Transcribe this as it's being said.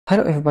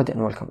Hello everybody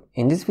and welcome.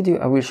 In this video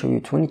I will show you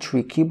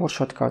 23 keyboard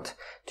shortcuts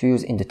to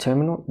use in the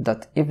terminal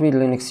that every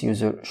Linux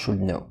user should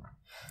know.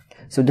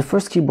 So the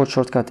first keyboard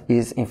shortcut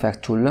is in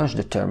fact to launch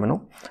the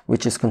terminal,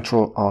 which is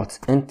Ctrl Alt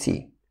and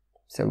T.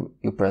 So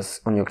you press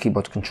on your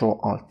keyboard Ctrl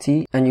Alt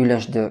T and you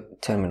launch the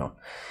terminal.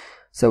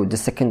 So the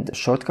second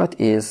shortcut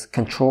is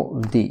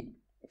Ctrl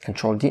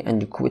D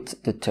and you quit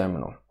the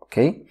terminal.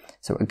 Okay,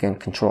 so again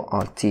Ctrl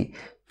Alt T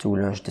to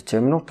launch the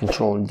terminal,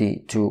 Ctrl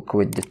D to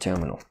quit the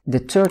terminal. The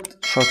third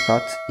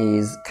shortcut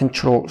is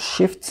Ctrl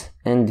Shift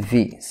and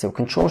V. So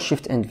Ctrl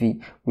Shift and V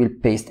will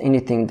paste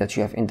anything that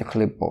you have in the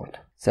clipboard.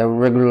 So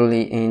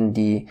regularly in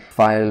the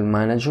file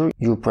manager,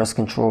 you press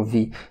Ctrl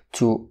V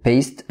to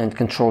paste and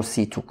Ctrl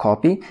C to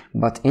copy,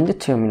 but in the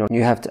terminal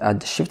you have to add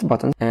the Shift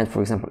button. And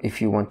for example,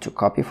 if you want to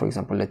copy, for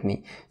example, let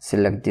me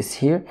select this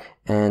here,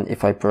 and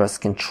if I press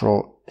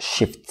Ctrl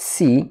Shift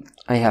C,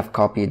 I have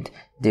copied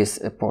this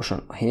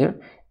portion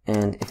here.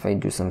 And if I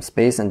do some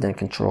space and then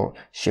Ctrl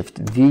Shift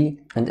V,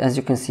 and as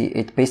you can see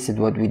it pasted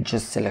what we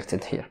just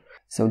selected here.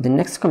 So the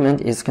next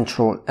command is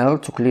Ctrl L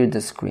to clear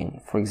the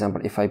screen. For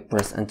example, if I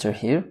press enter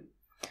here,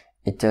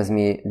 it tells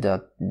me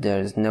that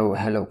there is no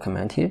hello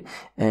command here,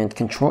 and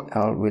Ctrl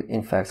L will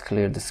in fact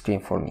clear the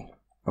screen for me.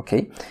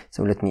 Okay,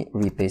 so let me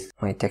repaste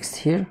my text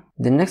here.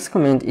 The next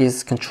command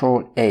is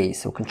Ctrl A.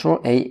 So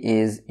Ctrl A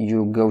is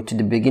you go to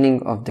the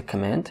beginning of the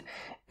command,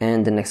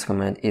 and the next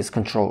command is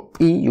Ctrl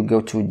E, you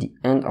go to the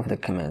end of the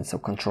command. So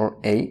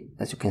Ctrl A,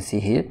 as you can see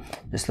here,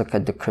 just look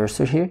at the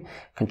cursor here.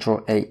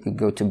 Ctrl A, you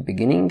go to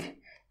beginning.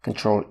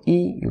 Ctrl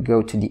E, you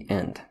go to the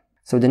end.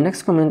 So the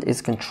next command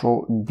is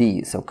Ctrl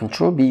B. So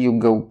Ctrl B, you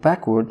go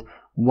backward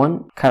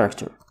one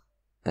character.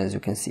 As you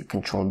can see,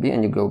 Ctrl B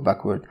and you go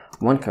backward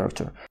one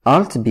character.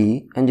 Alt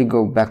B and you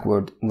go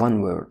backward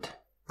one word.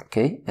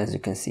 Okay, as you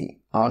can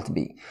see, Alt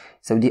B.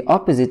 So the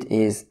opposite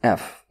is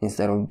F.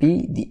 Instead of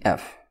B, the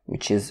F,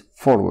 which is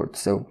forward.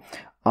 So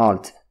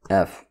Alt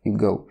F, you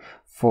go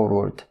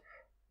forward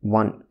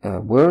one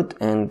word,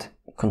 and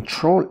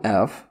Control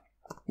F,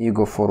 you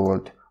go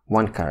forward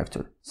one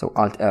character. So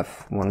Alt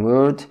F, one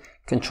word,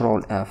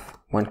 Control F,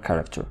 one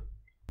character.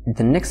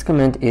 The next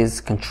command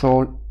is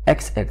Control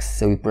XX.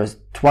 So you press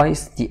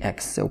twice the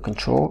X. So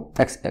Control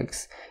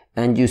XX,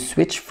 and you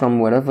switch from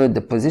wherever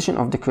the position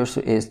of the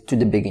cursor is to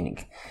the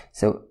beginning.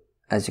 So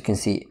as you can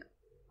see,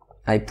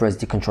 I pressed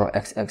the Ctrl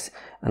XX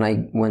and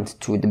I went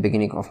to the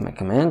beginning of my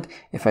command.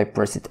 If I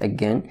press it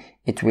again,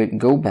 it will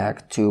go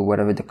back to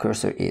wherever the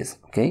cursor is.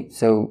 Okay,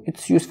 so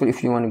it's useful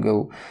if you want to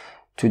go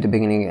to the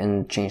beginning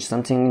and change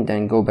something,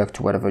 then go back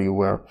to wherever you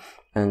were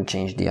and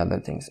change the other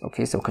things.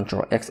 Okay, so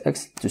Ctrl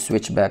XX to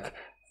switch back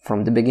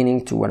from the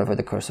beginning to wherever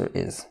the cursor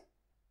is.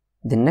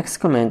 The next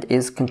command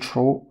is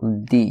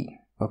Ctrl D.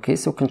 Okay,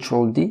 so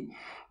Ctrl D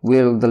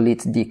will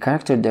delete the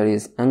character that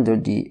is under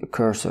the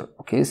cursor.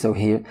 Okay, so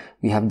here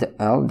we have the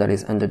L that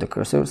is under the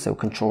cursor, so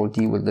Ctrl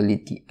D will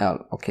delete the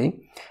L. Okay,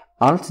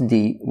 Alt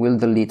D will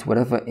delete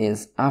whatever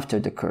is after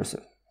the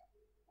cursor.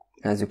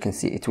 As you can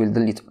see, it will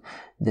delete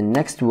the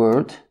next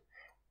word,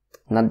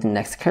 not the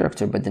next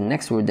character, but the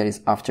next word that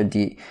is after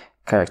the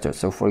character.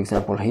 So for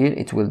example, here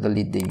it will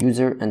delete the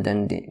user and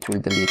then it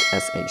will delete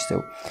SH.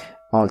 So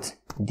Alt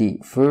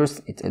D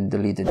first, it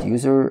deleted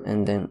user,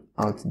 and then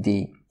Alt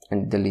D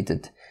and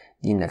deleted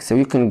the next. So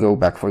you can go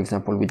back, for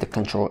example, with the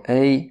Ctrl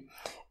A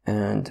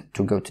and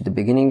to go to the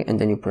beginning, and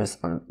then you press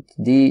Alt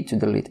D to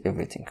delete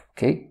everything.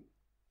 Okay.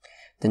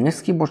 The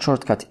next keyboard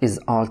shortcut is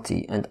Alt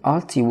T, and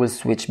Alt T will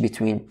switch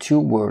between two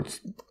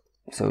words.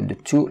 So the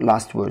two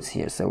last words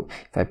here. So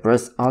if I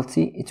press Alt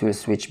T, it will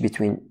switch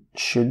between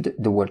should,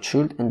 the word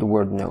should, and the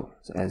word no.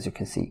 So as you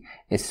can see,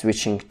 it's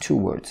switching two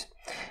words.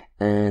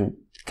 And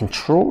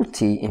Ctrl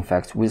T, in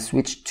fact, will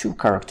switch two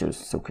characters.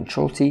 So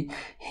Ctrl T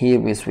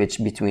here will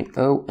switch between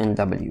O and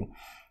W.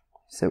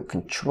 So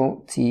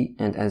Ctrl T,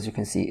 and as you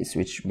can see, it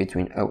switches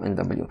between O and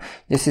W.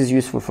 This is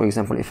useful, for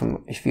example,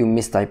 if you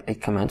mistype a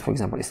command. For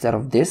example, instead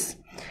of this,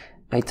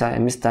 I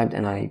mistyped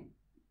and I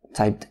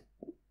typed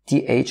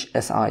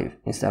THSI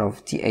instead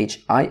of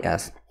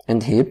THIS,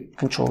 and here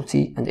Ctrl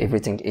T and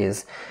everything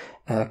is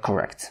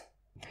correct.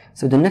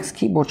 So the next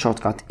keyboard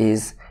shortcut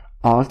is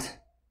Alt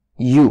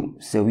U.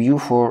 So U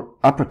for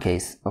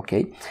uppercase.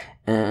 Okay,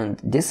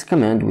 and this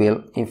command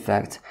will in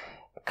fact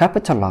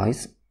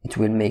capitalize. It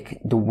will make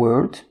the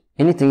word,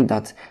 anything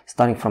that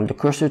starting from the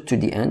cursor to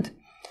the end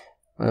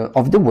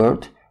of the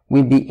word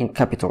will be in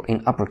capital,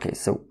 in uppercase.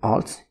 So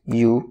Alt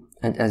U,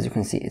 and as you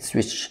can see, it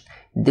switched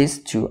this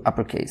to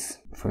uppercase.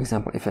 For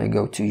example, if I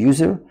go to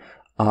user,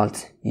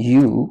 Alt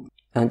U,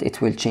 and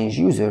it will change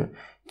user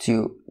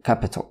to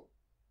capital.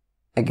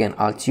 Again,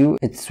 Alt U,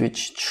 it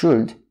switched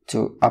should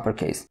to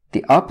uppercase.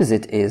 The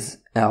opposite is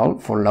L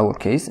for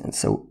lowercase, and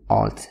so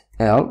Alt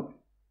L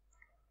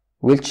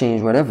will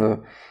change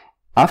whatever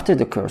after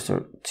the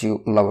cursor to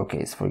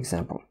lowercase. For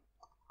example,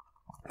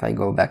 if I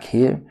go back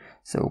here,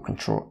 so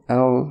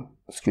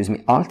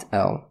Alt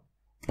L,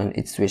 and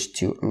it switched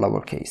to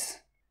lowercase.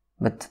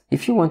 But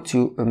if you want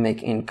to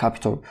make in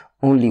capital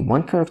only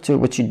one character,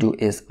 what you do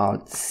is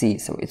Alt C,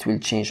 so it will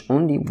change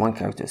only one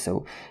character.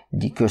 So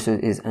the cursor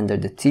is under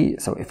the T,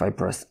 so if I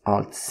press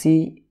Alt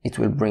C, it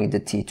will bring the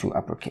T to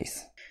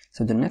uppercase.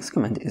 So the next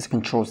command is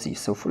Control C.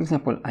 So for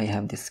example, I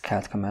have this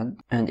cat command,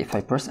 and if I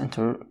press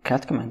enter,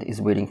 cat command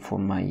is waiting for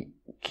my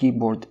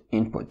keyboard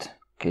input.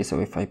 Okay,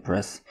 so if I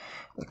press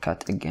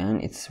cat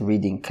again, it's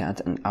reading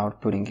cat and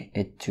outputting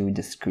it to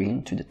the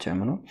screen, to the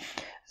terminal,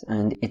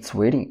 and it's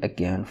waiting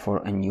again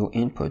for a new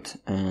input,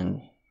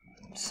 and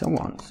so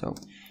on. So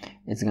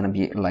it's gonna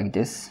be like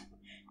this,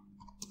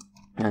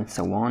 and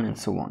so on and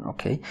so on.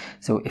 Okay,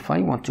 so if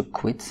I want to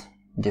quit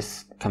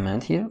this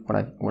command here,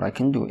 what I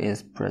can do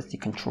is press the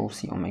Control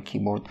C on my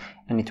keyboard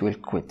and it will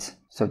quit.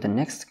 So the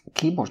next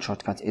keyboard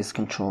shortcut is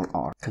Control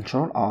R.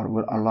 Control R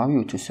will allow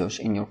you to search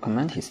in your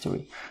command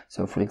history.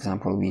 So for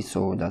example, we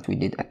saw that we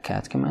did a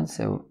cat command,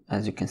 so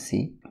as you can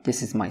see,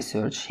 this is my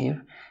search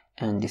here,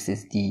 and this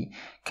is the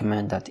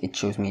command that it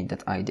shows me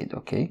that I did.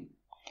 Okay,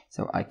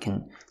 so I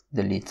can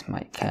delete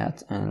my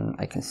cat and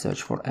I can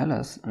search for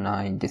ls,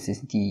 and this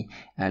is the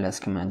ls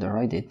command that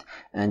I did.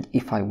 And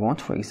if I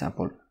want, for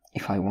example,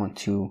 if I want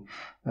to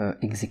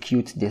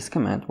execute this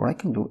command, what I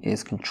can do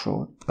is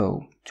Control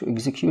O to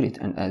execute it,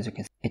 and as you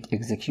can see, it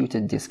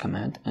executed this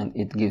command and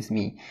it gives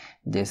me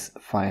this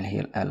file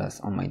here, ls,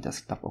 on my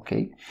desktop.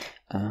 Okay,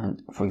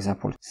 and for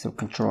example, so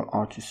Control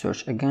R to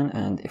search again,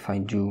 and if I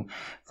do,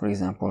 for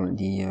example,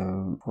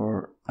 the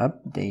for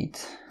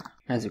update,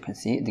 as you can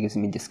see, it gives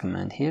me this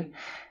command here,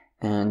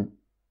 and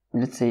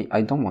let's say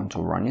I don't want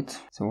to run it,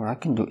 so what I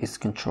can do is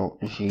Control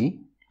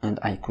G and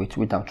I quit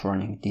without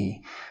running the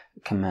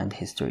command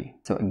history.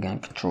 So again,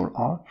 Control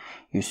R,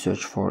 you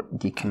search for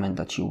the command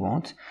that you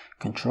want,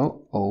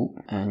 Control O,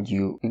 and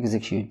you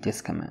execute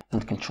this command,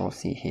 and Control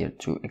C here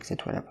to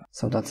exit whatever.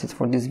 So that's it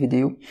for this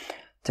video.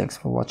 Thanks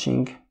for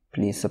watching.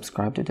 Please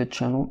subscribe to the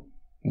channel,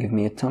 give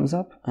me a thumbs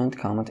up, and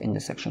comment in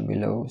the section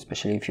below,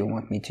 especially if you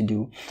want me to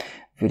do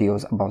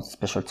videos about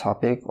special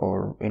topic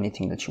or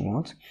anything that you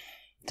want.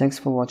 Thanks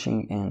for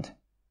watching and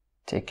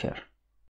take care.